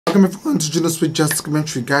Welcome everyone to Junosuede Just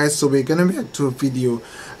Commentary, guys. So we're gonna react to a video.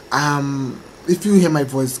 If you hear my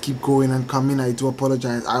voice keep going and coming, I do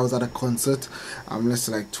apologize. I was at a concert less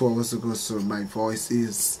than like 2 hours ago, so my voice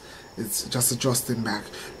it's just adjusting back.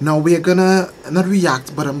 Now we are gonna not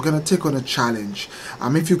react, but I'm gonna take on a challenge.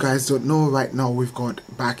 If you guys don't know, right now we've got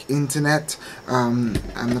back internet. I'm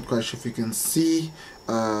not quite sure if you can see.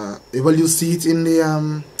 Well, you'll see it in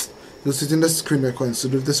the you'll see it in the screen recording, so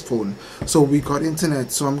with this phone. So we got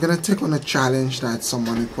internet, so I'm gonna take on a challenge that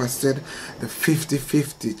someone requested, the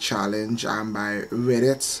 50-50 challenge by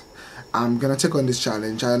Reddit. I'm gonna take on this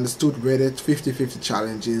challenge. I understood Reddit 50-50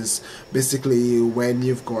 challenge is basically when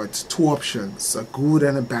you've got two options, a good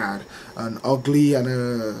and a bad, an ugly and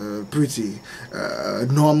a pretty,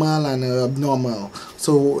 normal and a abnormal.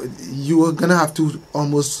 So you are gonna have to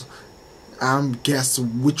almost guess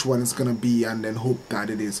which one it's gonna be and then hope that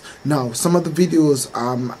it is. Now some of the videos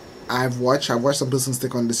I've watched some persons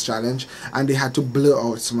take on this challenge and they had to blur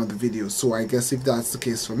out some of the videos, so I guess if that's the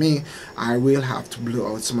case for me, I will have to blur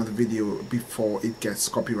out some of the video before it gets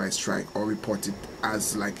copyright strike or reported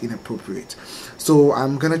as like inappropriate. So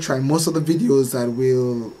I'm gonna try most of the videos that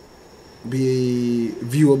will be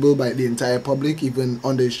viewable by the entire public, even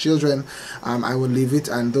underage children. I will leave it,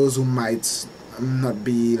 and those who might not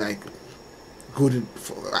be like good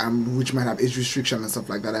for, which might have age restriction and stuff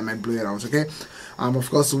like that, I might blur it out. Okay. Of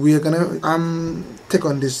course we are gonna take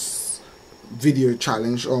on this video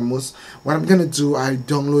challenge. Almost what I'm gonna do, I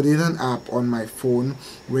downloaded an app on my phone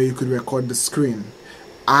where you could record the screen.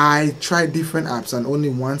 I tried different apps and only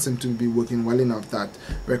one seemed to be working well enough that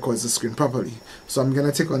records the screen properly. So I'm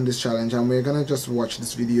gonna take on this challenge and we're gonna just watch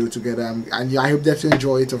this video together, and I hope that you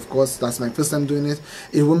enjoy it. Of course, that's my first time doing it.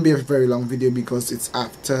 It won't be a very long video because it's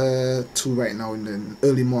after 2 right now in the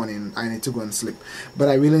early morning. I need to go and sleep, but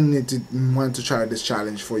I really want to try this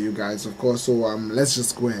challenge for you guys, of course. So let's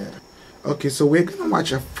just go ahead. Okay, so we're gonna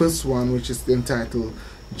watch a first one, which is entitled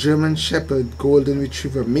German Shepherd Golden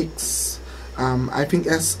Retriever Mix. I think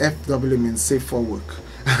SFW means safe for work.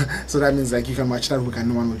 So that means like you can watch that work and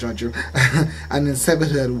no one will judge you. And then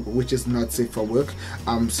Severed, which is not safe for work.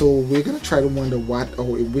 So we're gonna try to wonder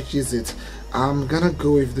which is it. I'm gonna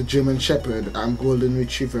go with the German Shepherd Golden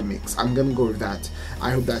Retriever Mix. I'm gonna go with that.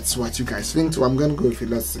 I hope that's what you guys think too. I'm gonna go with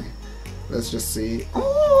it. Let's see. Let's just see.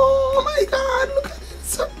 Oh my god, look at it,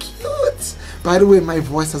 it's so cute. By the way, my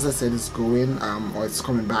voice, as I said, is going or it's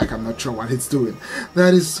coming back. I'm not sure what it's doing.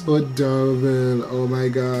 That is so adorable. Oh my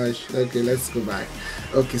gosh. Okay, let's go back.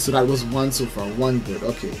 Okay, so that was one so far, one good.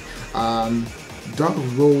 Okay, dog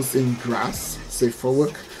rolls in grass, safe for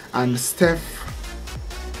work. And Stephenson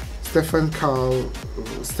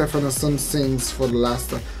sings for the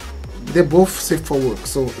last. They're both safe for work,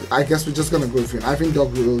 so I guess we're just gonna go with it. I think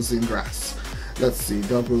dog rolls in grass. Let's see,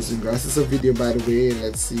 dog rolls in grass. It's a video, by the way.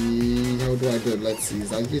 Let's see, how do I do it? Let's see, is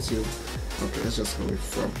that YouTube? Okay, let's just go with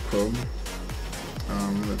from Chrome.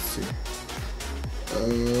 Let's see.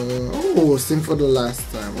 Oh, sing for the last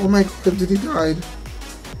time. Oh my god, did he die?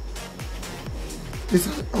 Is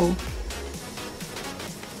that, oh.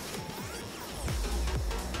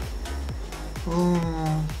 Oh.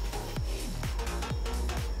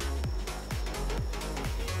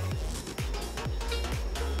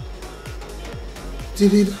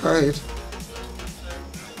 Did he die?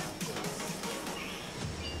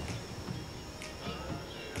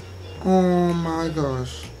 Oh my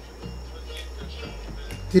gosh.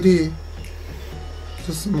 Did he?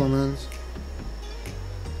 Just a moment.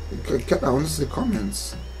 Get down to the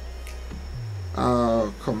comments.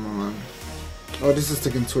 Oh, come on. Oh, this is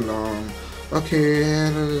taking too long. Okay.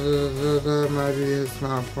 Maybe it's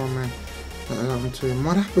not for me.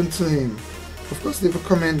 What happened to him? Of course, leave a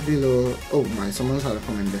comment below. Oh my, someone had a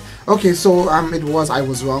comment there. Okay, so I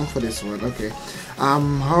was wrong for this one. Okay,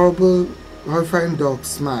 horrifying dog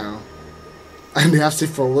smile, and they have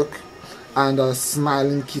safe for work, and a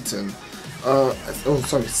smiling kitten. Oh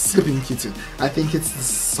sorry, sleeping kitten. I think it's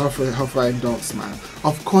the horrifying dog smile.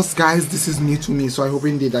 Of course, guys, this is new to me, so I hope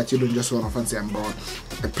indeed that you don't just run off and say I'm bored.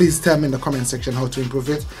 Please tell me in the comment section how to improve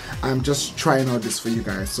it. I'm just trying out this for you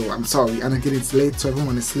guys, so I'm sorry. And again, it's late, so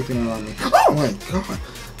everyone is sleeping around me. Oh my god,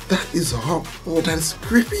 that is hot. Oh, that is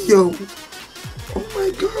creepy, yo. Oh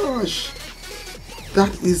my gosh,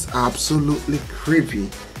 that is absolutely creepy.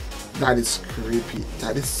 That is creepy.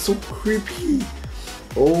 That is so creepy.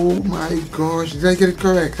 Oh my gosh, did I get it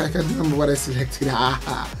correct? I can't remember what I selected.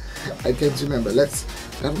 I can't remember. That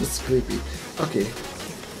was creepy. Okay,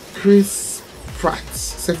 Chris Pratt,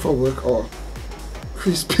 safe for work, or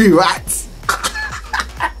Crispy Rat.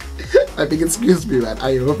 I think it's Crispy Rat.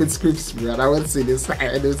 I hope it's Crispy Rat. I want to see this.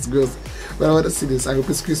 I know it's gross, but I want to see this. I hope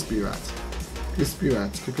it's Crispy Rat. Crispy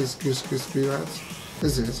rats. Crispy rats. What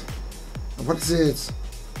is it? What is it?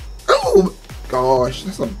 Oh gosh,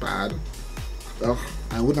 that's not bad. Oh,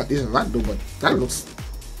 I would not eat a rat though, but that looks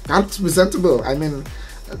presentable. I mean,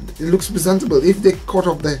 it looks presentable. If they cut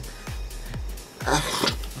off the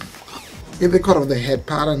head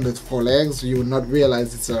part and the forelegs, you would not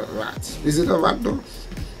realize it's a rat. Is it a rat though?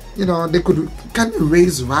 You know, can you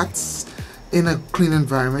raise rats in a clean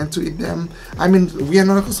environment to eat them? I mean, we are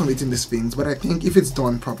not accustomed to eating these things, but I think if it's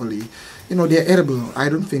done properly, you know, they're edible. I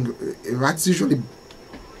don't think rats usually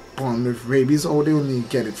born with rabies, or they only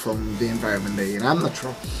get it from the environment they're in. I'm not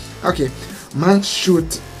sure. Okay, man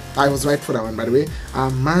shoot. I was right for that one, by the way. A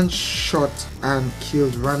man shot and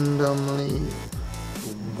killed randomly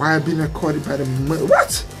while being recorded by the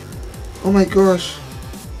what? Oh my gosh!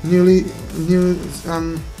 New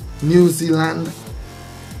Zealand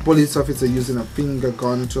police officer using a finger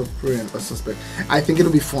gun to apprehend a suspect. I think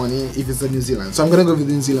it'll be funny if it's a New Zealand. So I'm gonna go with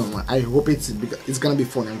the New Zealand one. I hope it's because it's gonna be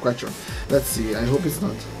funny. I'm quite sure. Let's see. I hope it's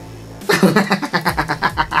not.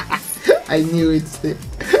 I knew it.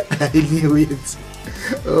 I knew it.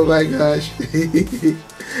 Oh my gosh. He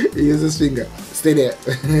used his finger. Stay there.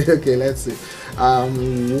 Okay, let's see.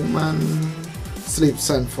 Woman slips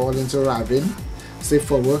and falls into ravine. Safe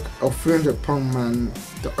for work. A 300-pound man.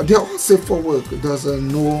 They're all safe for work. Does a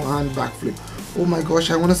no hand backflip. Oh my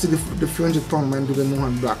gosh, I want to see the 300-pound man do the no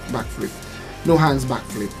hand backflip. No hands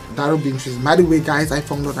backflip. That'll be interesting. By the way, guys, I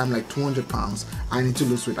found out I'm like 200 pounds. I need to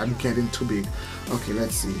lose weight. I'm getting too big. Okay,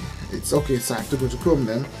 let's see. It's okay, so I have to go to Chrome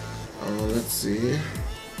then. Oh, let's see.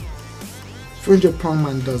 300-pound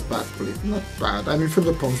man does backflip. Not bad. I mean,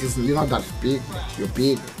 300 pounds is you're not that big, but you're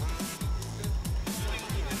big.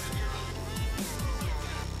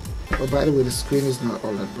 Oh, by the way, the screen is not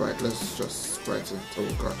all that bright. Let's just brighten it. Oh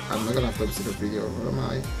god, I'm not gonna have to see the video. Where am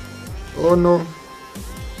I? Oh no.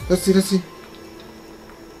 Let's see.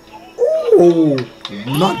 Oh,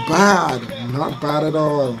 not bad. Not bad at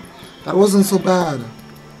all. That wasn't so bad.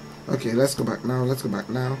 Okay, let's go back now.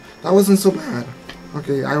 That wasn't so bad.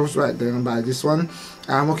 Okay, I was right then by this one.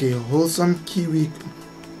 Okay, wholesome kiwi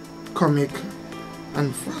comic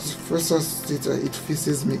and first it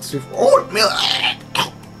faces mixed with oatmeal.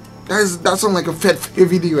 That sounds like a fat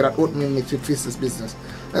video that oatmeal mixed with faces business.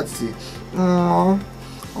 Let's see. Oh,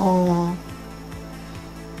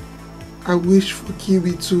 I wish for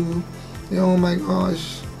kiwi too. Oh my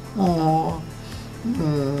gosh. Oh.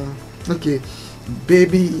 Okay.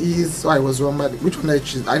 Baby is. Oh, I was wrong, but which one did I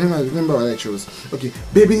choose? I don't remember what I chose. Okay.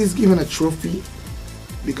 Baby is given a trophy.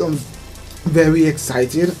 Becomes very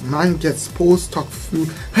excited. Man gets pole stuck through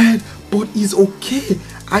head, but he's okay.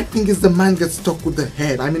 I think it's the man gets stuck with the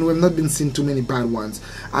head. I mean, we've not been seeing too many bad ones.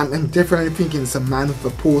 I'm definitely thinking it's a man with a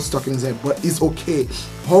pole stuck in his head, but he's okay.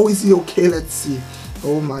 How is he okay? Let's see.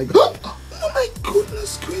 Oh my god. Oh my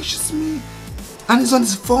goodness gracious me. And he's on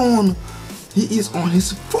his phone. He is on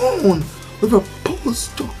his phone with a pole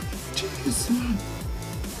stuck. Jeez, man.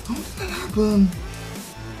 How did that happen?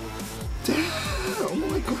 Damn. Oh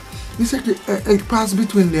my god. It's like it passed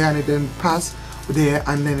between there and it then passed there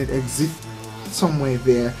and then it exits somewhere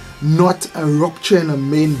there, not a rupture in a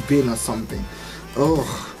main vein or something. Oh,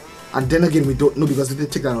 and then again we don't know because if they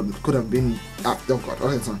take that out, it could have been oh god.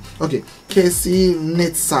 Okay, Casey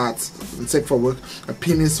Nitsat said for work, a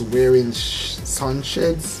penis wearing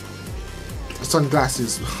sunglasses.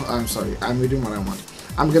 I'm sorry, I'm reading what I want.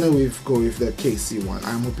 I'm gonna go with the KC one.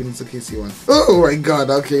 I'm hoping it's a KC one. Oh my god,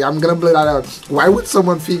 okay, I'm gonna blur that out. Why would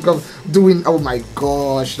someone think of doing, oh my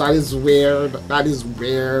gosh, that is weird.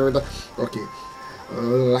 Okay.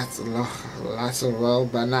 That's a well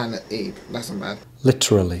banana ape. That's not bad.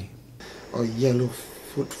 Literally. Or yellow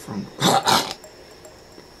foot from.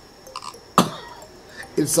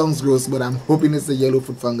 It sounds gross, but I'm hoping it's a yellow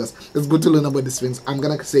foot fungus. It's good to learn about these things. I'm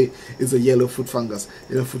gonna say it's a yellow foot fungus.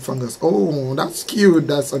 Yellow foot fungus. Oh, that's cute.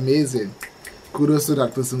 That's amazing. Kudos to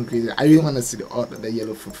that person who created it. I really want to see the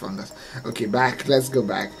yellow foot fungus. Okay, back. Let's go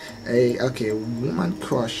back. Okay, woman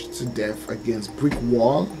crushed to death against brick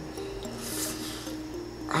wall.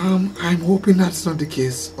 I'm hoping that's not the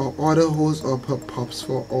case. Or order holds up her pups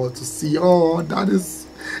for all to see. Oh, that is.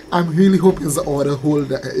 I'm really hoping it's the order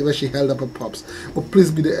hold where she held up her pups. But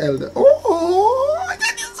please be the elder. Oh,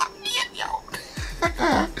 that is so cute, yo.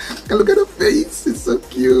 Look at her face. It's so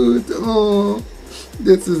cute. Oh,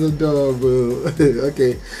 this is adorable.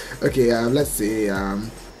 Okay. Let's see.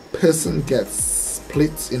 Person gets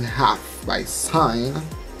split in half by sign.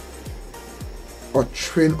 Or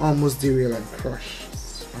train almost derail and crush.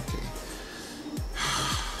 Okay.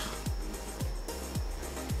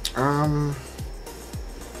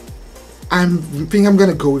 I think I'm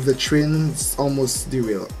gonna go with the trains almost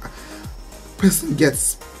derail. person gets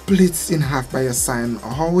split in half by a sign.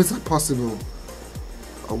 How is that possible?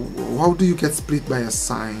 How do you get split by a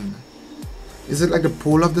sign? Is it like the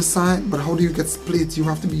pole of the sign? But how do you get split? You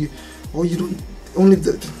have to be, or you don't, only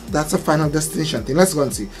that's a final destination thing. Let's go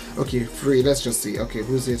and see. Okay, free, let's just see. Okay,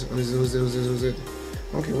 who's it? Who's it?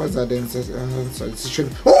 Okay, what's that then?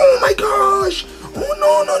 Oh my gosh! Oh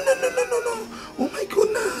no. Oh my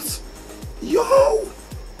goodness! Yo!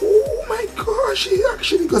 Oh my gosh, he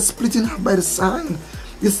actually got split in half by the sign.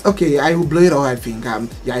 It's okay. I will blow it out. I think.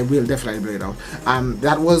 Yeah, I will definitely blow it out.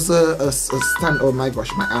 That was a stand. Oh my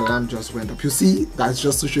gosh, my alarm just went up. You see, that's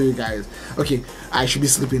just to show you guys. Okay, I should be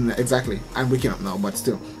sleeping exactly. I'm waking up now, but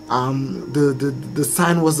still. The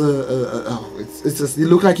sign was it's just, it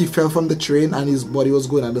looked like he fell from the train and his body was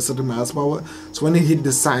going at a certain miles per hour. So when he hit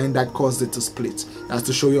the sign, that caused it to split. That's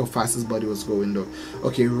to show you how fast his body was going though.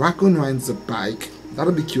 Okay, raccoon rides a bike.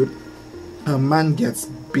 That'll be cute. A man gets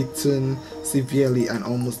bitten severely and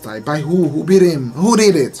almost died. By who? Who bit him? Who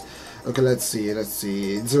did it? Okay, let's see. It's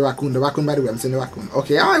a raccoon. The raccoon, by the way, I'm saying the raccoon.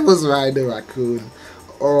 Okay, I was right, the raccoon.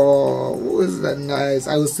 Oh, was that nice?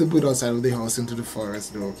 I was still put outside of the house into the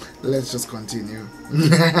forest though. Let's just continue.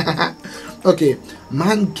 Okay,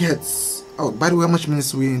 man gets... Oh, by the way, how much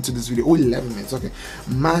minutes are we into this video? Oh, 11 minutes. Okay,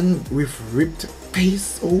 man with ripped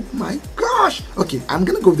face. Oh my gosh. Okay, I'm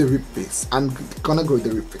gonna go with the ripped face.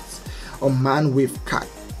 A man with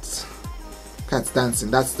cats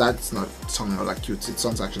dancing. That's not sounding like cute. It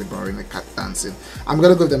sounds actually boring. A cat dancing. I'm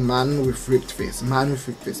gonna go with the man with ripped face. Oh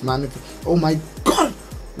my god,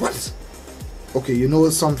 what? Okay, you know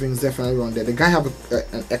something's definitely wrong there. The guy have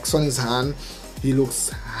an X on his hand. He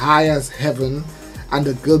looks high as heaven, and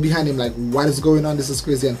the girl behind him like, what is going on? This is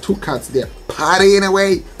crazy. And two cats there partying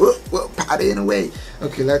away. Partying away.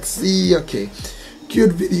 Okay, let's see. Okay,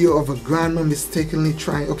 cute video of a grandma mistakenly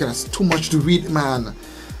trying... Okay, that's too much to read, man.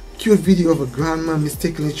 Cute video of a grandma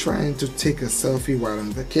mistakenly trying to take a selfie while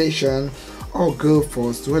on vacation. Or girl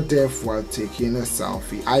forced to her death while taking a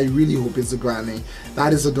selfie. I really hope it's a granny.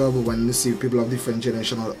 That is adorable when you see people of different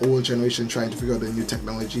generation or old generation trying to figure out the new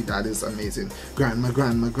technology. That is amazing. Grandma.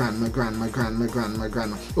 Where's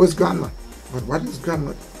grandma? What is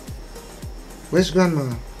grandma? Where's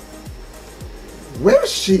grandma? Where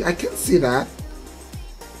is she? I can't see that.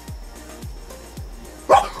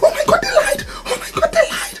 Oh my god, they lied! Oh my god, they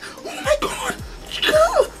lied! Oh my god!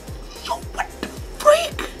 Yo, what the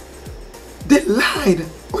freak? They lied!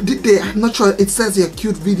 Or did they? I'm not sure. It says here,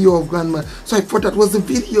 cute video of grandma. So I thought that was the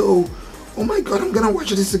video. Oh my god, I'm gonna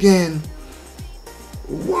watch this again.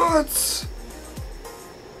 What?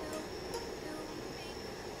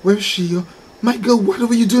 Where is she? My girl, what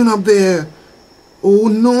were you doing up there? Oh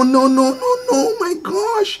no, my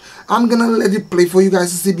gosh. I'm gonna let it play for you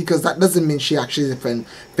guys to see, because that doesn't mean she actually fell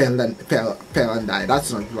and died.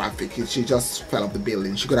 That's not graphic. She just fell off the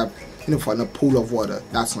building. She could have, you know, fallen in a pool of water.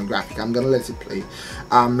 That's not graphic. I'm gonna let it play.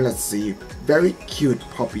 Let's see. Very cute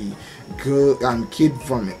puppy. Girl, kid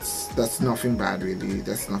vomits. That's nothing bad really.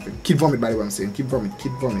 That's nothing. Kid vomit, by the way, I'm saying. Kid vomit.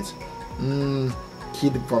 Kid vomit.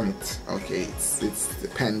 Okay, it's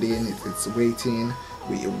pending. It's waiting.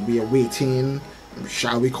 We are waiting.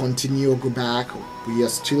 Shall we continue or go back? We are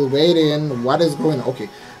still waiting. What is going on? Okay,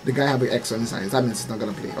 the guy have an X on his eyes. That means it's not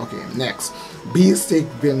gonna play. Okay, next. Bees take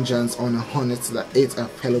vengeance on a hornet that ate a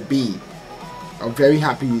fellow bee. A very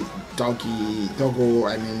happy doggo,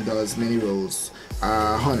 I mean, does many roles.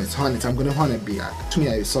 Hornet. I'm gonna hornet bee. To me,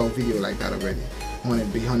 I saw a video like that already.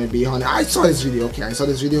 Hornet bee. I saw this video. Okay, I saw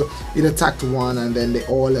this video. It attacked one and then they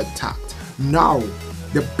all attacked. Now,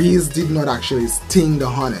 the bees did not actually sting the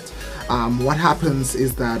hornet. What happens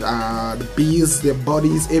is that the bees, their body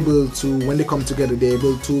is able to, when they come together, they're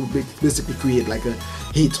able to basically create like a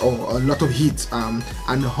heat or a lot of heat. And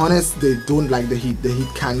the hornets, they don't like the heat. The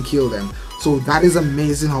heat can kill them. So that is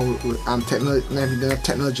amazing how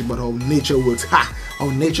technology, but how nature works. How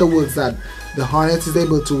nature works, that the hornet is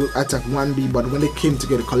able to attack one bee, but when they came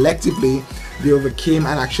together collectively, they overcame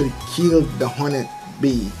and actually killed the hornet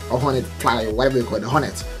bee or hornet fly or whatever they call it, the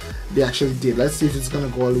hornet. They actually did. Let's see if it's gonna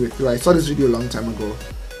go all the way through. I saw this video a long time ago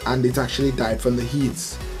and it actually died from the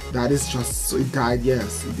heat. That is just, so it died.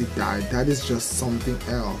 Yes, it died. That is just something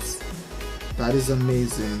else. That is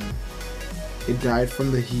amazing. It died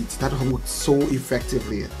from the heat. That worked so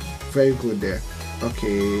effectively. Very good there.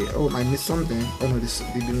 Okay. Oh, I missed something. Oh no, this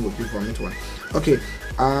didn't work. You vomit one. Okay.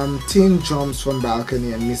 Teen jumps from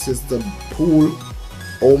balcony and misses the pool.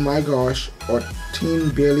 Oh my gosh. Or teen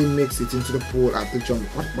barely makes it into the pool after jumping.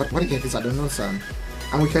 What the heck is that? I don't understand.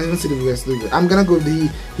 And we can't even see the rest of it. I'm gonna go with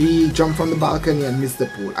he jumped from the balcony and missed the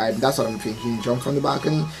pool. That's what I'm thinking. He jumped from the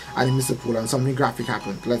balcony and he missed the pool and something graphic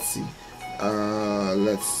happened. Let's see.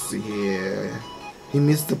 Let's see here. He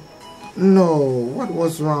missed the... No, what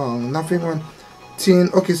was wrong? Nothing wrong. Tin,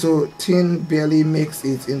 okay, so Tin barely makes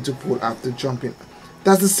it into pool after jumping.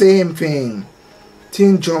 That's the same thing.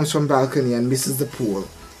 Tin jumps from balcony and misses the pool.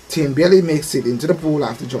 Tin barely makes it into the pool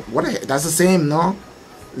after jump. What the heck? That's the same, no?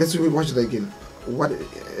 Let's watch it again. What?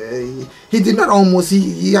 He did not almost.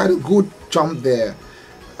 He had a good jump there.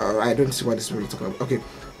 I don't see what this really talking about. Okay.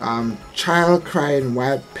 Child crying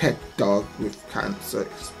while pet dog with cancer.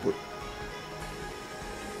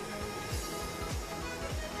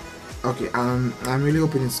 Okay. I'm really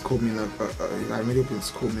hoping it's coming up. I'm really hoping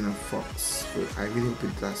it's coming up Fox. I really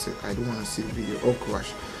hope that's it. I don't want to see the video. Oh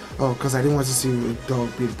gosh. Oh, because I didn't want to see a dog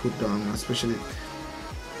being put down, especially.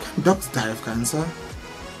 Can dogs die of cancer?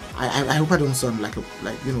 I hope I don't sound like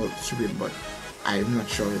stupid, but I'm not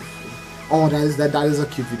sure if... Oh, that is a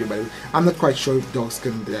cute video, by the way. I'm not quite sure if dogs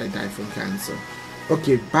can die from cancer.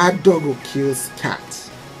 Okay, bad doggo kills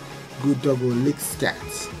cat. Good doggo licks cat.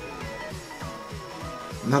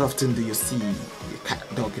 Not often do you see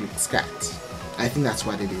a dog licks cat. I think that's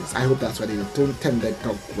what it is. I hope that's what it is. Don't tell me that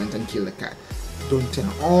dog went and killed the cat. Don't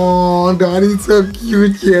tell. Oh, that is so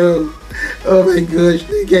cute, yo. Oh my gosh,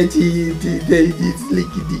 look at it. It's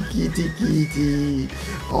licky kitty.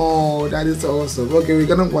 Oh, that is awesome. Okay, we're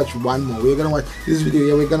gonna watch one more. We're gonna watch this video.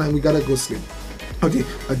 Yeah, we gotta go sleep. Okay,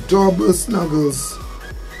 adorable snuggles.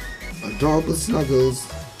 Adorable snuggles.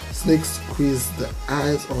 Snake squeeze the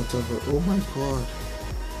eyes out of her. Oh my god.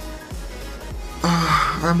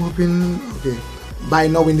 I'm hoping. Okay. By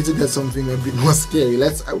now we need to get something a bit more scary.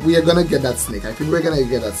 We are gonna get that snake. I think we're gonna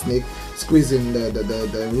get that snake squeezing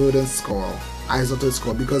the rodent skull, eyes out of the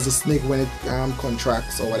skull, because the snake, when it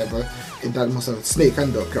contracts or whatever, that must have snake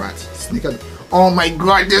and dog karate. Snake and... Oh my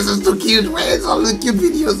god, this is too cute. Where's all the cute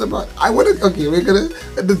videos about? Okay, we're gonna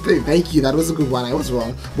thank you, that was a good one. I was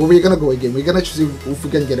wrong, but we're gonna go again. We're gonna see if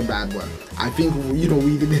we can get a bad one. I think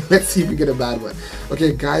let's see if we get a bad one.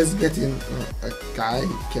 Okay, guys getting a guy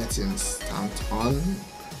getting stamped on,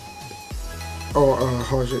 or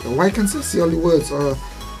why can't I see all the words?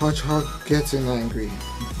 Hodgehog getting angry,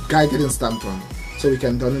 guy getting stamped on, so we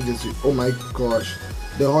can download this. Oh my gosh,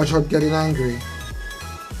 the hedgehog getting angry.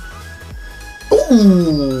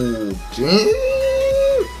 Ooh, damn.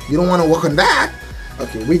 You don't want to work on that.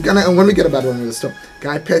 Okay, we're gonna, and when we get a bad one, we'll stop.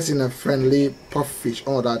 Guy petting a friendly pufferfish.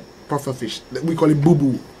 Oh, that pufferfish. We call it boo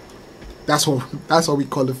boo. That's what we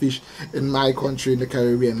call the fish in my country in the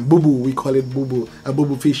Caribbean. Boo boo. We call it boo boo. A boo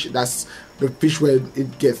boo fish. That's the fish where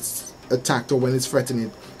it gets attacked, or when it's threatened,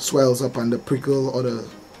 it swells up and the prickle or the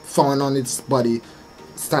fawn on its body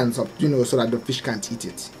stands up, so that the fish can't eat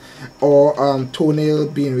it. Or toenail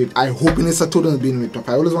being ripped. I hope it's a toenail being ripped off.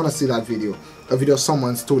 I always want to see that video. A video of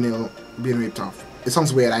someone's toenail being ripped off. It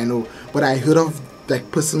sounds weird, I know, but I heard of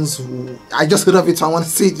like persons who... I just heard of it, so I want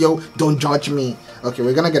to see it, yo. Don't judge me. Okay,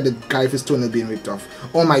 we're gonna get the guy with his toenail being ripped off.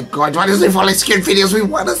 Oh my god, what is it for like scared videos? We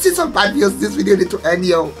want to see some bad videos. This video need to end,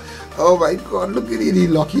 yo. Oh my god, look at it. He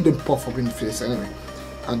lucky he didn't puff up in the face anyway.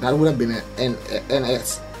 And that would have been an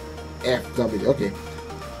NSFW. Okay.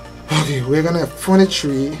 Okay, we're gonna have funny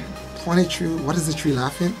tree. Funny tree. What is the tree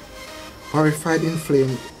laughing? Horrified,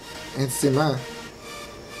 inflamed, and simmer.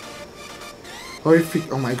 Horrific.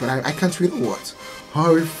 Oh my god, I can't read what.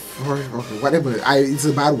 Okay, whatever. It's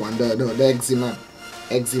a bad one. The eczema.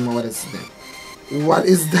 Eczema. What is that? What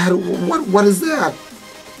is that? What is that?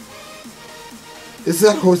 Is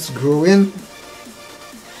that how it's growing?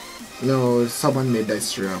 No, someone made that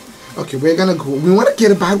straight up. Okay, we're gonna go. We want to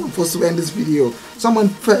get a bad one first to end this video. Someone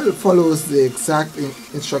follows the exact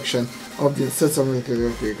instruction of the system. Okay,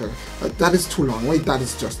 that is too long. Wait, that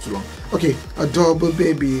is just too long. Okay, adorable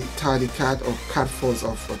baby tardy cat or cat falls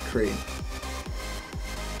off a crane.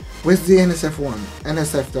 Where's the NSF one?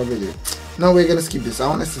 NSFW. No, we're gonna skip this. I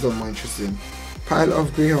want to see something more interesting. Pile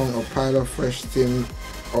of greyhound or pile of fresh tin.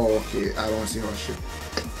 Oh, okay. I don't want to see horseshoe.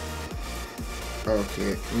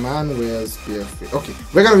 Okay, man wears bare face. Okay,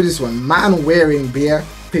 we're gonna read this one. Man wearing bare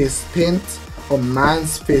face paint or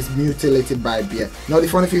man's face mutilated by beer. Now the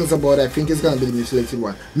funny thing is about it, I think it's gonna be the mutilated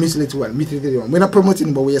one. We're not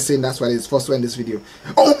promoting, but we're saying that's what it is. First to end this video.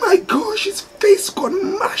 Oh my gosh, his face got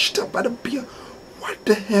mashed up by the beer. What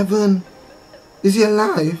the heaven? Is he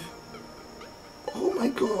alive? Oh my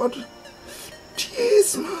god.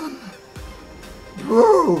 Jeez, man.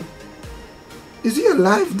 Bro. Is he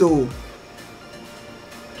alive though?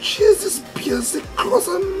 Jesus, beers, the claws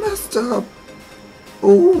are messed up.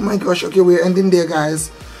 Oh my gosh. Okay, we're ending there, guys.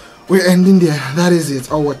 We're ending there. That is it.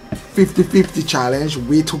 Oh, what? 50-50 challenge.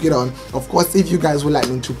 We took it on. Of course, if you guys would like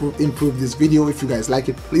me to improve this video, if you guys like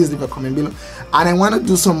it, please leave a comment below. And I want to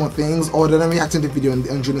do some more things other than reacting to the video on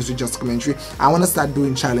Junosuede Just Commentary. I want to start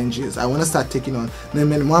doing challenges. I want to start taking on. Then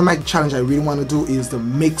one of my challenge I really want to do is the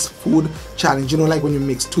mix food challenge. You know, like when you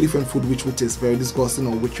mix two different food which would taste very disgusting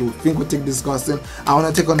or which you think would take disgusting. I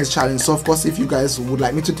want to take on this challenge. So of course, if you guys would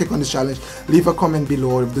like me to take on this challenge, leave a comment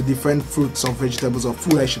below of the different fruits or vegetables or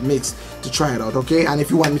food I should mix to try it out, okay? And if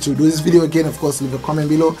you want me to do this video again, of course, leave a comment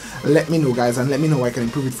below. Let me know, guys, and let me know how I can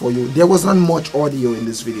improve it for you. There was not much audio in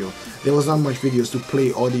this video. There was not much videos to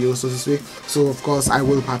play audio, so to speak. So of course, I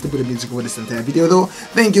will have to put the music over this entire video though.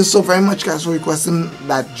 Thank you so very much, guys, for requesting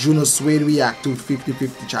that Junosuede react to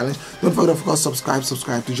 50-50 challenge. Don't forget, of course, subscribe to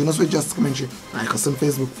Junosuede Just Commentary. Like us on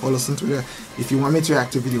Facebook, follow us on Twitter. If you want me to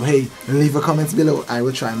react to a video, hey, leave a comment below. I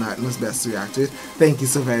will try my utmost best to react to it. Thank you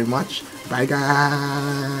so very much. Bye,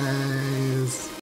 guys.